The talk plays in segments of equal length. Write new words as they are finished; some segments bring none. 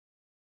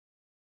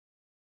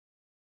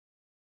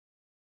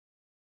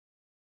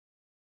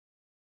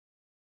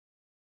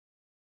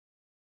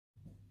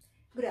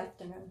Good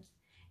afternoon.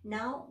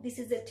 Now this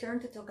is the turn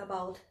to talk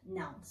about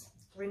nouns.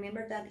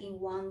 Remember that in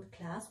one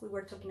class we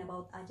were talking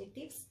about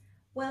adjectives?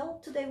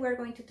 Well, today we're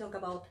going to talk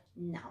about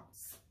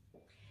nouns.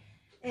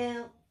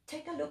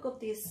 Take a look at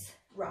this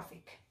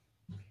graphic.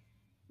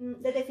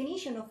 The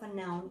definition of a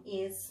noun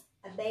is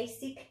a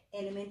basic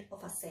element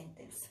of a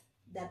sentence.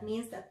 That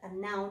means that a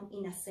noun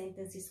in a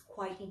sentence is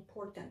quite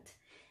important.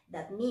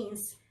 That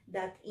means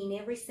that in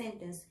every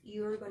sentence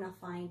you're gonna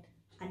find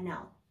a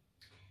noun.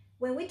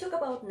 When we talk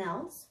about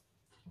nouns,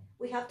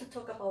 we have to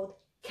talk about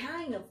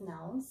kind of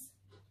nouns,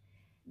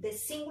 the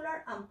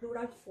singular and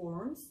plural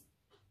forms,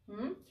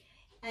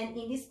 and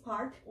in this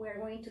part we're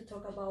going to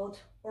talk about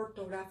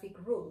orthographic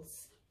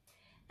rules.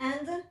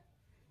 And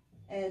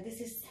this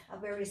is a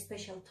very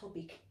special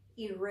topic,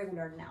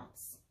 irregular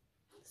nouns.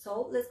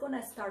 So let's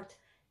gonna start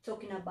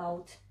talking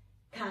about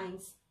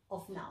kinds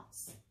of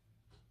nouns.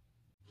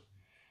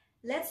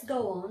 Let's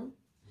go on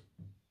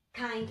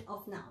kind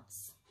of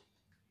nouns.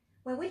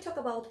 When we talk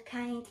about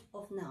kind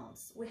of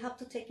nouns, we have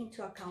to take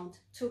into account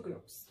two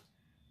groups: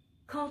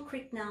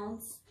 concrete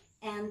nouns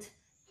and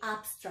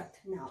abstract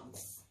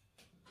nouns.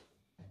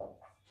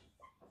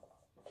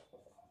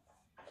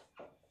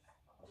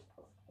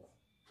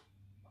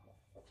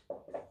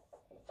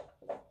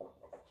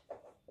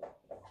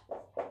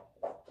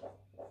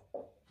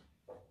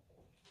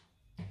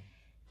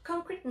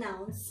 Concrete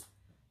nouns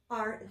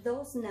are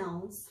those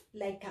nouns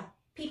like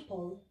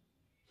people,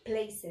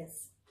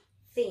 places,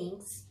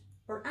 things,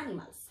 or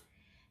animals.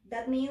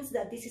 That means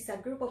that this is a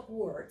group of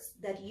words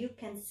that you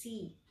can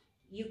see,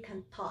 you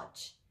can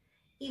touch,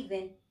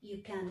 even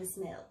you can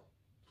smell.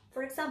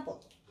 For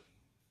example,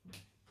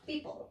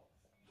 people.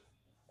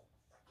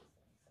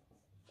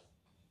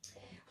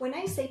 When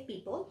I say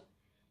people,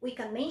 we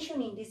can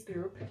mention in this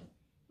group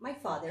my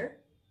father,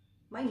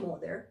 my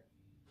mother,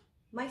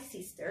 my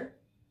sister,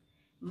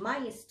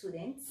 my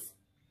students,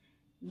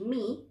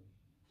 me,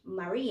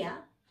 Maria,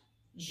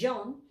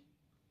 John,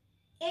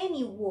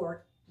 any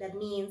word that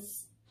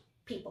means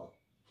people.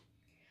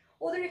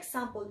 Other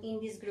example in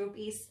this group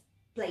is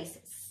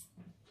places.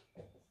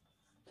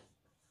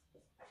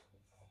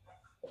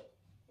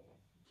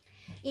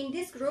 In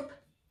this group,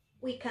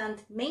 we can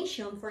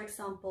mention, for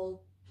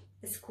example,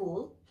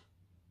 school,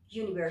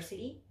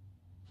 university,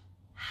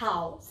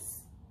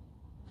 house,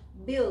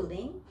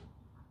 building,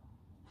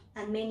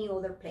 and many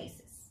other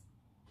places.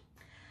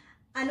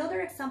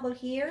 Another example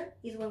here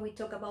is when we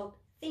talk about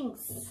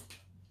things.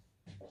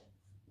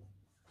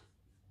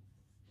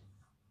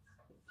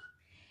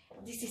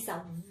 This is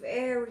a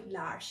very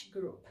large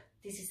group.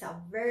 This is a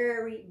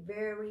very,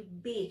 very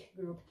big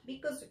group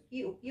because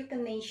you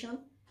can mention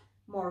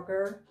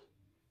marker,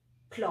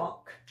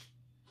 clock,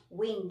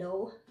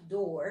 window,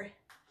 door,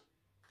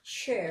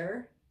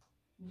 chair,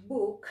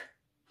 book,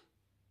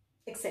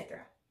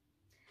 etc.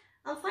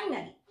 And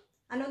finally,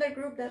 another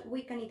group that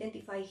we can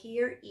identify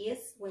here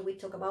is when we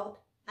talk about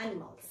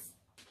animals.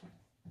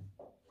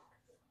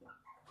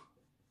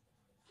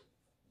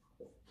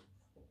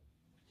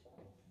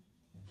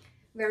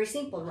 Very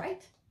simple,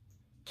 right?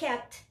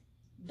 Cat,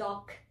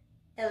 dog,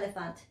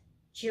 elephant,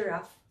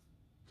 giraffe,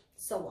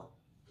 so on.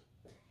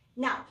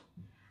 Now,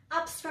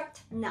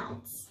 abstract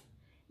nouns.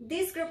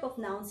 This group of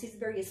nouns is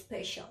very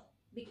special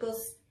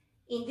because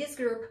in this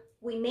group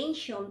we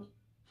mention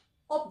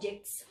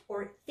objects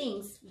or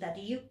things that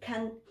you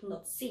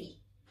cannot see,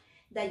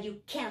 that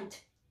you can't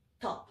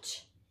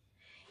touch.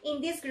 In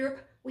this group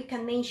we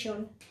can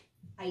mention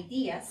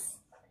ideas,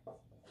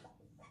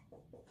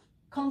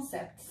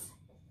 concepts,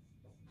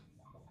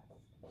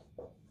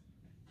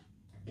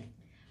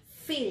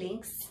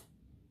 feelings,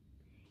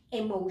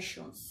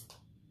 emotions.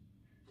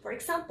 For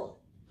example,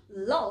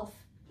 love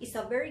is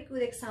a very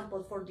good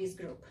example for this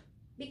group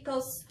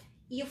because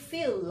you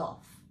feel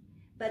love,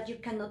 but you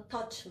cannot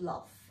touch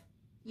love.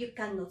 You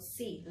cannot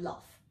see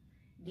love.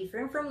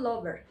 Different from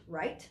lover,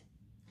 right?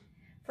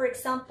 For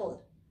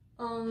example,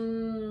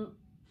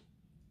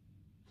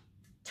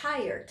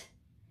 tired.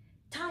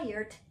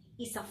 Tired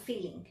is a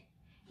feeling.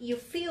 You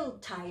feel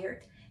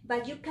tired,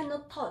 but you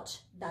cannot touch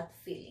that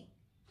feeling.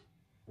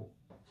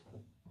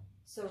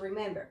 So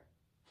remember,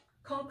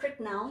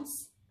 concrete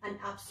nouns and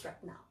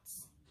abstract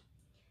nouns.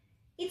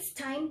 It's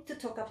time to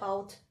talk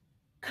about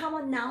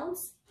common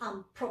nouns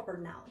and proper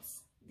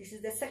nouns. This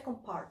is the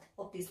second part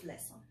of this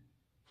lesson.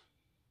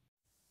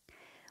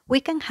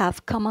 We can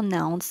have common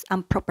nouns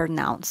and proper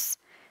nouns,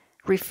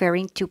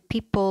 referring to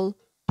people,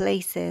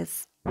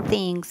 places,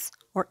 things,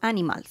 or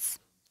animals.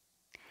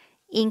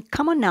 In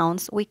common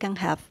nouns, we can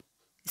have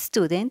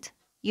student,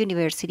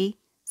 university,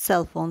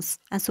 cell phones,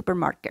 and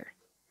supermarket.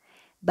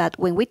 But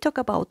when we talk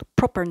about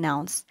proper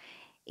nouns,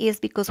 it's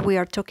because we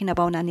are talking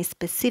about a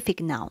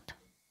specific noun.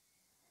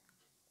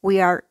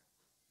 We are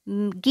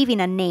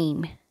giving a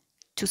name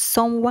to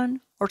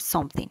someone or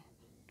something.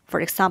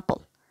 For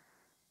example,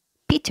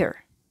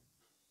 Peter,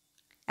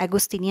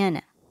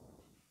 Agustiniana,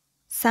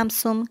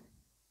 Samsung,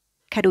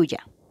 Carulla.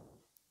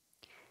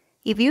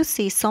 If you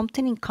see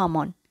something in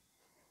common,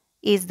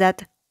 is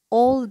that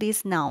all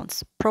these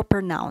nouns,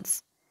 proper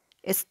nouns,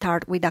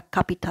 start with a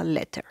capital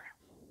letter.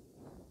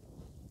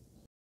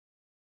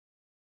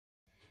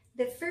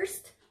 The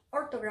first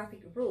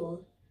orthographic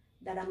rule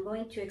that I'm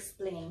going to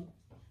explain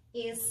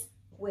is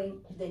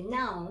when the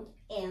noun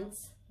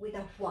ends with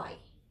a Y.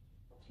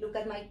 Look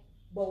at my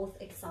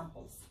both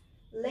examples,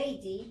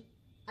 lady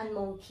and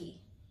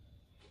monkey.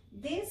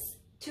 These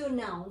two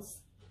nouns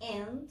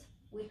end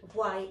with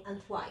Y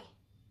and Y,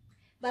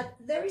 but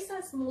there is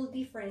a small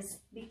difference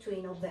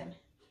between of them.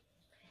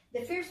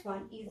 The first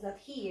one is that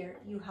here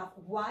you have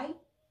Y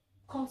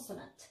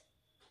consonant,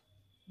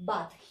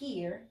 but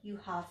here you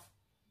have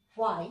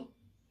Y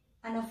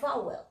and a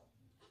vowel,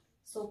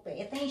 so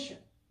pay attention.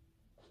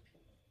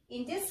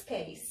 In this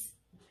case,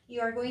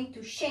 you are going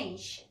to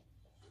change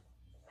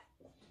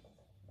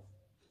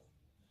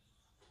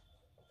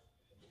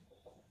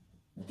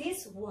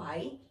this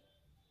Y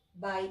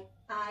by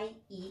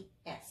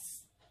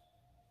IES.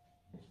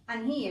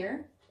 And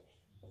here,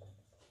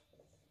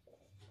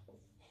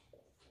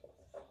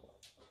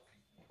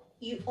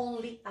 you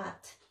only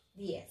add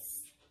the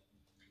S.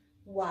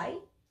 Why?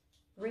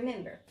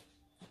 Remember,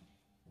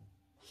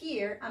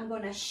 here I'm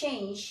gonna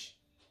change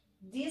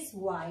this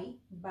Y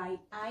by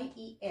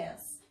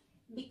IES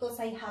because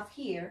I have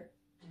here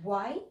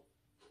Y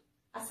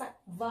as a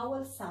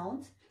vowel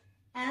sound,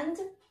 and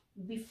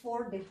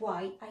before the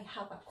Y I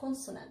have a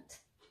consonant.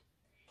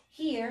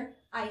 Here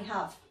I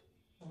have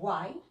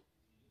Y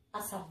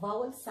as a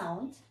vowel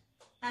sound,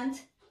 and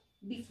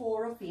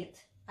before of it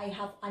I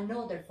have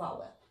another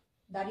vowel.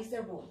 That is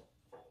the rule.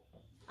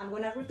 I'm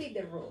going to repeat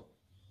the rule.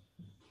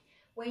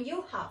 When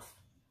you have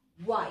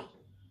Y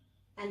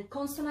and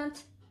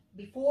consonant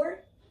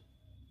before,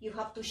 you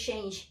have to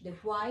change the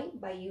Y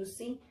by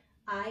using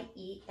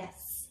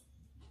IES.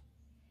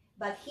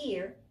 But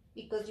here,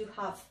 because you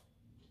have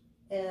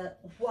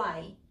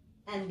Y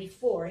and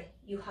before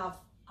you have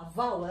a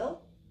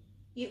vowel,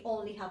 you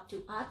only have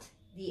to add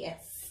the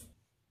S.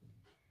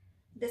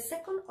 The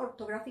second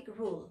orthographic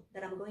rule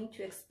that I'm going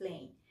to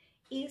explain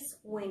is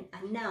when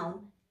a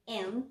noun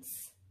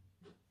ends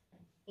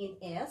in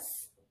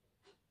S,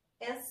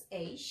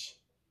 SH,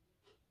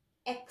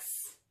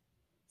 X,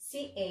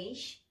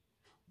 CH,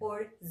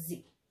 or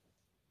Z.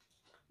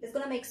 Let's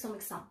gonna make some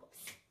examples.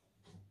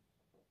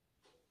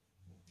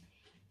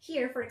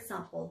 Here, for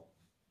example,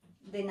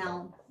 the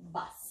noun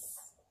bus,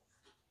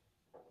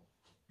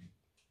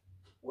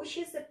 which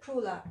is the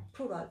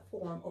plural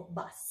form of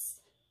bus.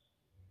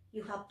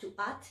 You have to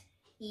add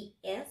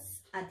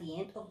ES at the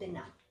end of the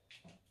noun.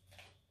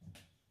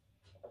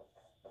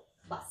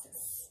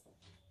 Buses,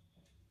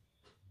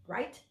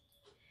 right?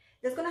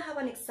 Let's gonna have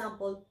an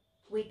example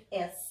with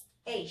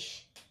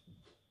SH.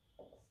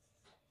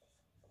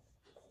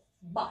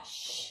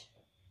 Bush.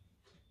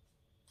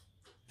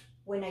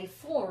 When I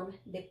form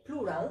the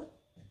plural,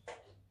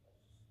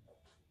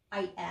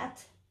 I add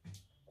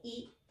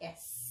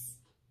ES.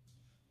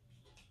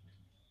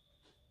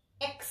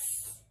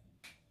 X.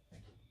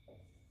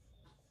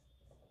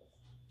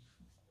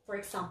 For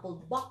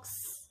example,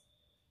 box,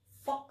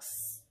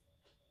 fox,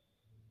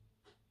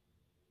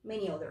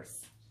 many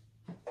others.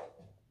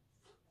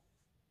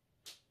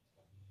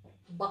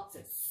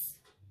 Boxes.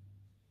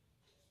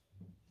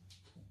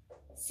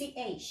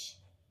 CH.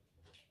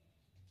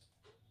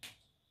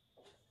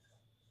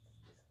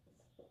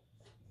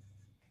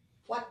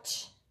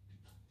 Watch.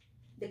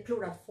 The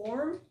plural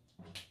form,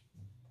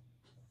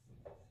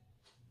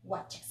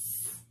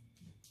 watches.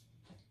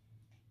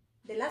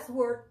 The last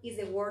word is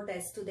the word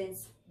that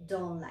students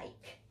don't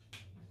like.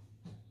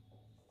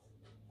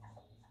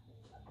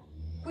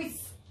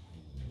 Quiz.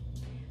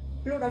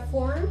 Plural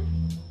form,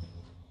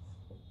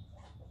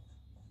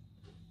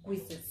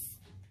 quizzes.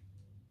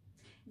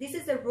 This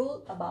is the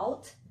rule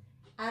about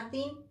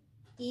adding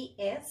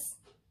ES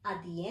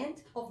at the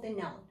end of the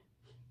noun,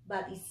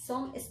 but in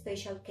some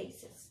special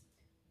cases.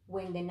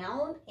 When the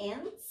noun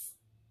ends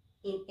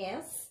in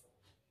S,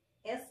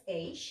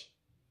 SH,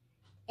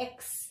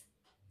 X,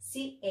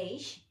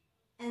 CH,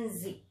 and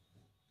Z.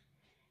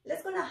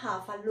 Let's gonna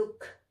have a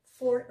look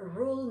for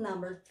rule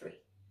number 3.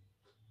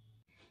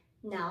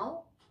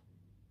 Now,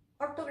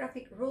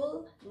 orthographic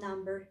rule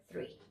number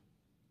 3.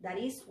 That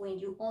is when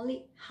you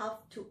only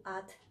have to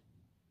add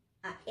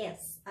a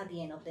S at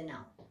the end of the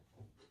noun.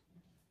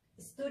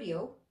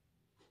 Studio,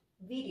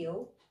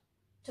 video,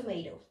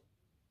 tomato.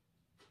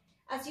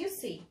 As you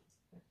see,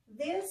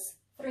 these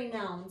 3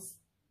 nouns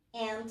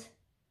end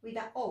with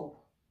a O.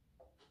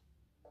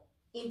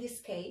 In this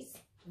case,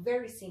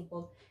 very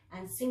simple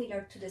and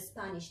similar to the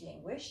Spanish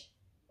language.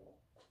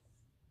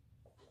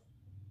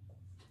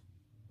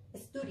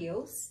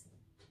 Studios,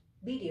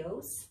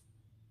 videos,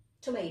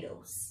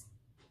 tomatoes.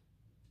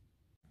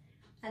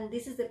 And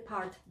this is the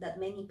part that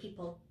many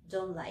people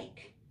don't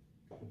like,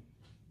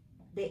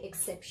 the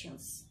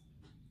exceptions.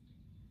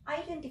 I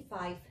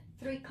identified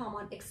 3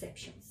 common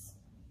exceptions: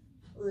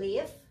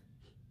 live,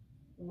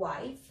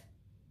 wife,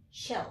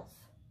 shelf.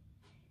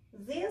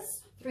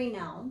 These 3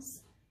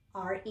 nouns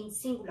are in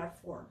singular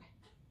form.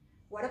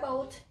 What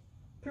about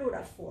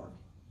plural form?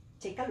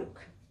 Take a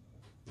look.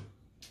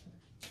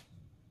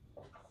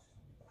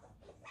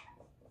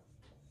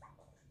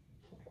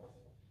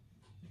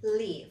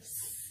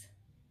 Lives,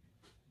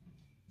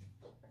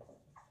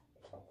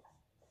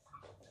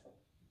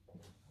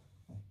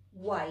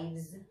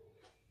 wives.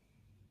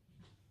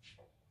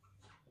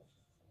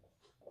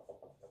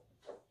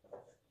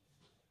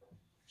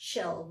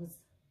 Shelves.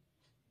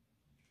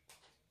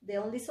 The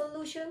only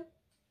solution?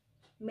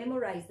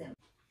 Memorize them.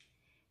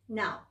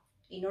 Now,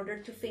 in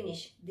order to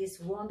finish this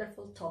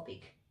wonderful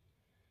topic,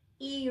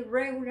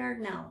 irregular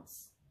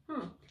nouns.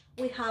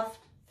 We have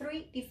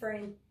three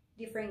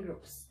different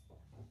groups.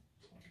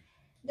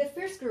 The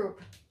first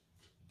group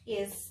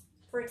is,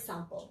 for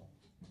example,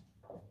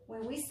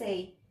 when we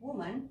say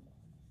woman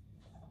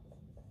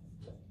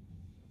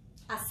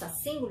as a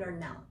singular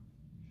noun,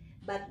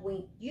 but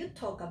when you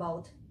talk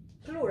about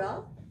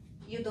plural,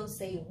 you don't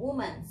say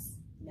women's,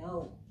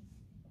 no.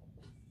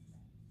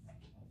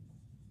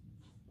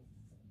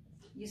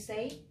 You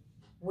say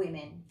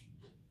women.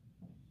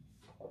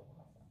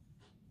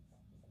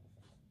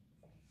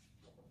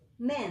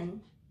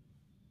 Men,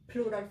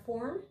 plural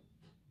form,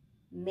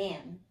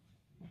 men.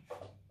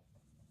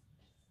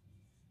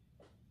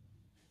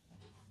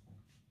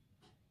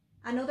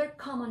 Another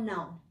common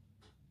noun,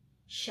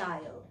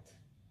 child.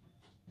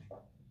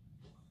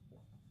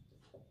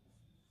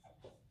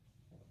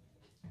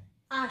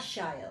 A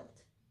child,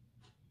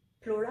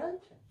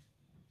 plural,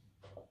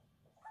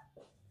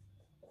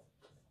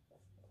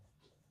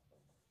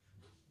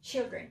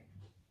 children.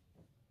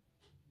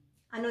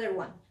 Another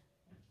one,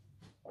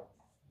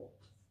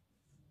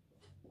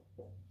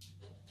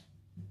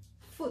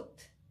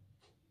 foot,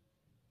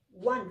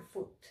 one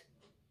foot,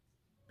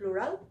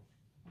 plural,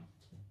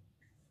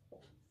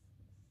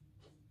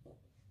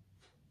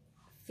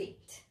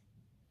 feet.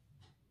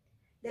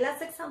 The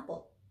last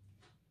example,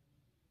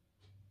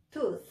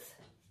 tooth,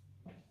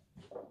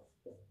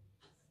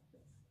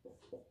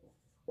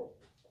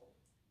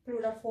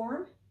 plural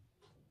form,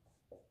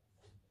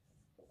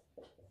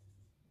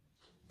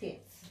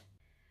 teeth.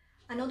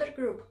 Another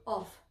group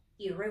of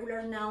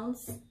irregular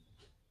nouns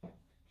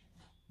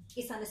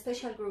is a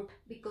special group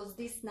because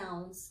these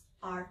nouns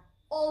are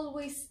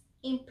always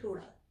in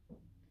plural.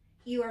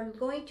 You are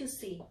going to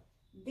see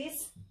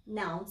these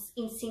nouns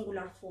in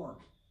singular form.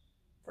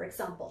 For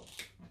example,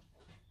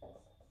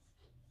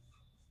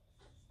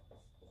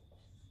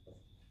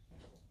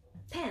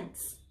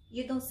 pants.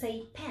 You don't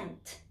say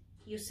pant,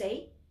 you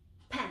say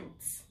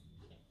pants.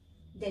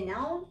 The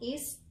noun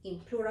is in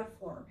plural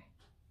form.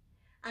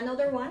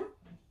 Another one,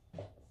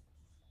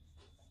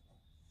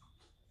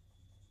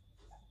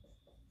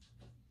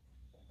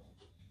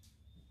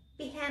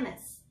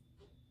 pajamas.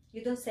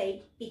 You don't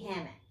say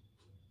pajama.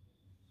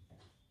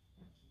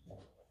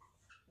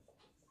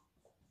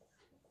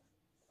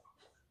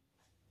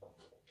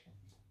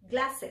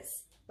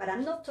 Glasses, but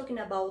I'm not talking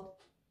about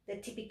the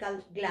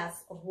typical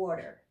glass of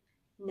water.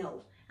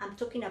 No, I'm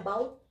talking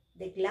about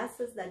the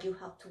glasses that you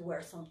have to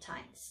wear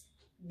sometimes.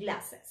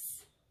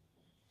 Glasses.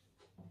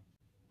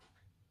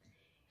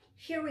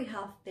 Here we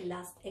have the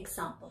last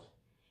example.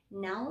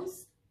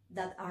 Nouns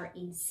that are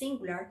in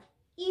singular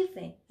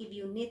even if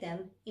you need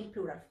them in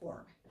plural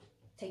form.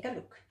 Take a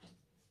look.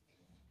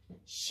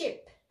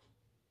 Sheep,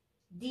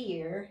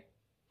 deer,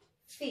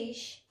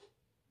 fish,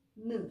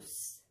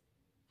 moose.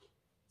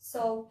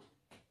 So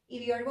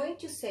if you are going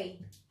to say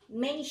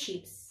many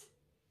sheep,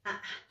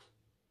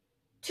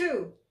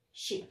 2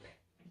 sheep.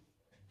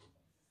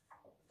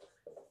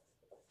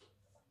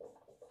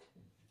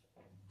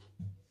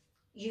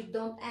 You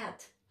don't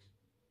add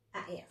a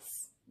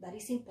s. That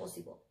is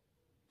impossible.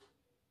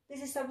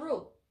 This is a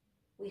rule.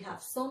 We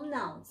have some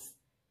nouns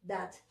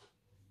that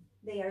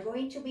they are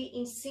going to be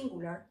in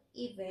singular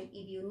even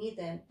if you need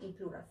them in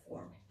plural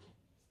form.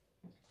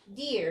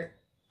 Deer,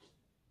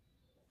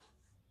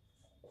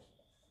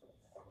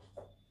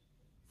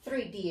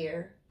 3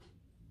 deer.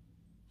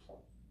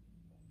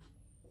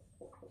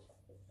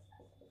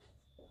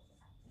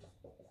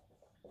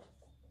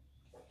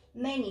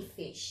 Many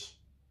fish.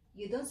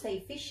 You don't say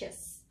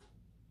fishes.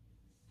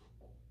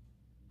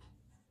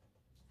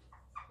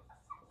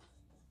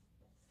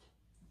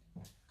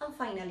 And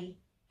finally,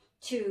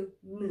 2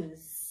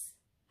 moose.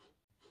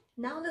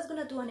 Now let's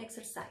gonna do an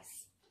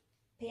exercise.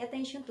 Pay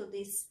attention to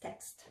this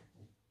text.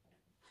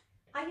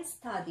 I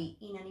study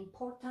in an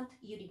important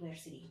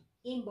university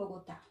in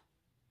Bogota.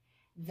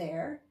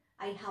 There,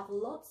 I have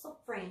lots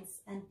of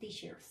friends and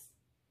teachers.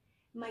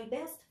 My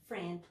best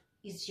friend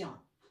is John.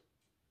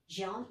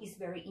 John is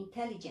very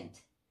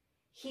intelligent.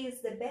 He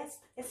is the best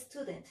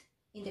student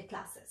in the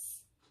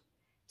classes.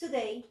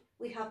 Today,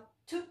 we have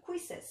 2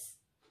 quizzes.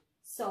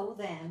 So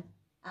then,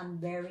 I'm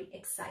very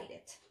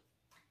excited.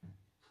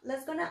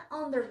 Let's gonna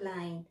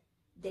underline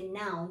the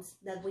nouns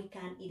that we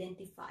can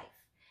identify.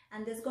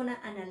 And let's gonna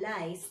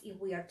analyze if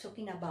we are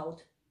talking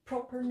about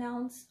proper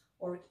nouns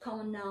or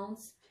common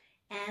nouns,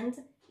 and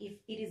if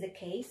it is the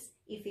case,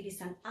 if it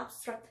is an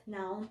abstract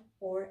noun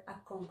or a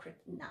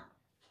concrete noun.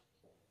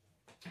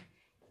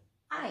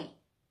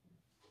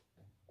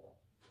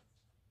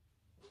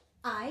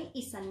 I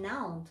is a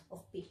noun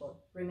of people,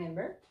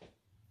 remember?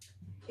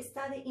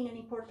 Study in an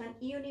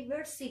important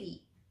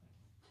university.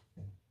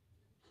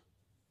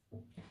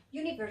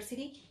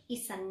 University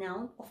is a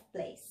noun of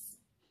place.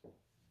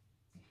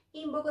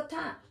 In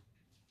Bogota.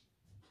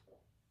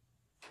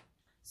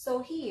 So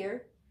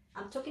here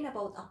I'm talking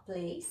about a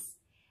place,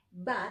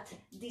 but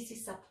this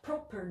is a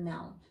proper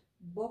noun.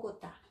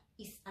 Bogota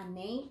is a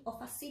name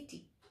of a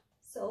city.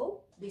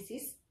 So this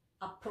is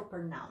a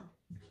proper noun.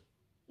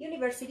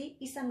 University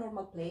is a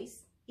normal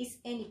place, is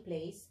any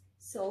place,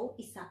 so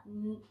it's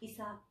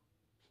a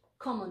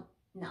common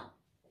noun.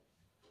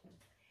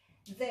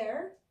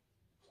 There,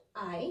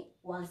 I,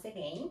 once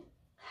again,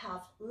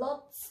 have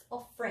lots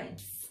of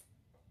friends.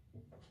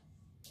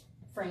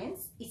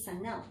 Friends is a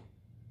noun,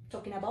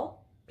 talking about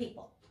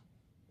people.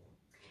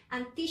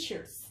 And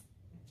teachers.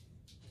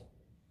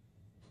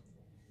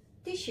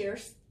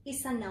 Teachers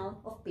is a noun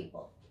of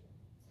people.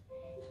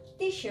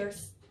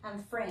 Teachers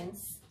and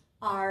friends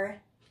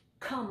are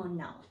common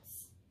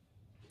nouns.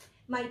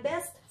 My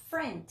best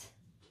friend.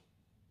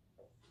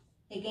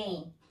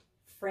 Again,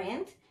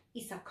 friend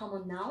is a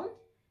common noun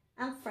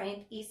and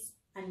friend is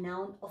a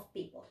noun of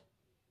people.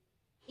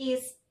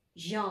 Is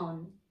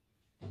John.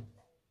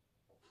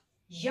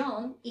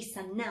 John is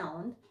a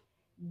noun,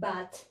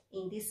 but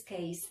in this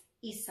case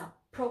is a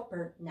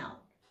proper noun.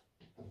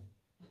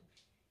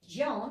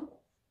 John,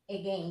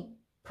 again,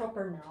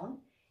 proper noun,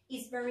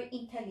 is very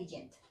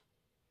intelligent.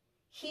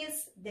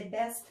 He's the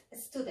best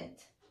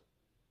student.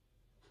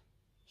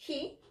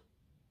 He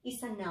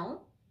is a noun,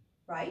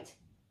 right?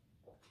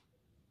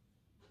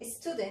 A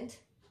student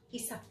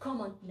is a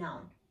common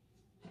noun.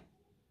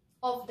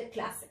 Of the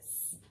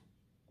classes.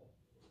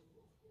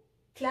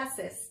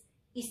 Classes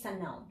is a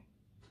noun,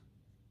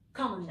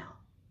 common noun.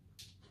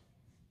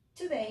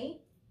 Today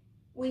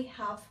we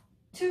have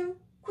 2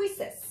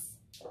 quizzes.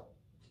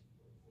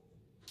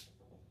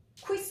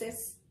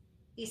 Quizzes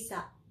is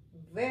a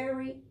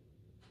very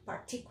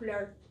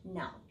particular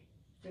noun.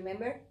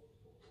 Remember,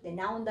 the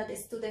noun that the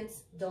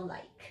students don't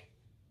like.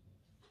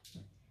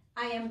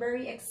 I am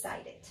very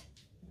excited.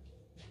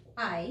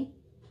 I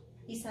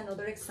is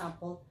another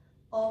example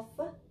of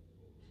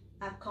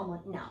a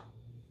common noun.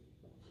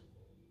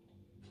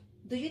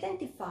 Do you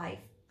identify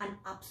an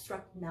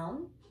abstract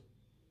noun?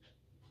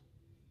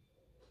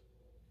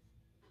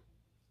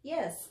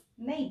 Yes,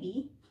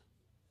 maybe.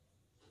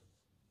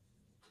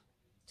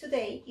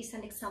 Today is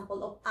an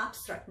example of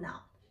abstract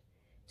noun.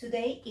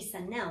 Today is a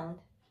noun,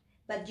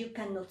 but you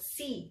cannot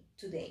see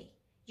today.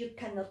 You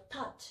cannot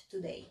touch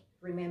today,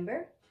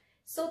 remember?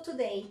 So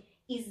today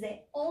is the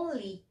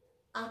only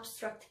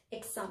abstract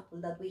example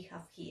that we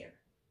have here.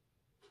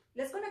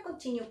 Let's gonna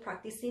continue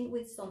practicing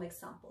with some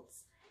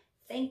examples.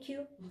 Thank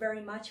you very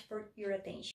much for your attention.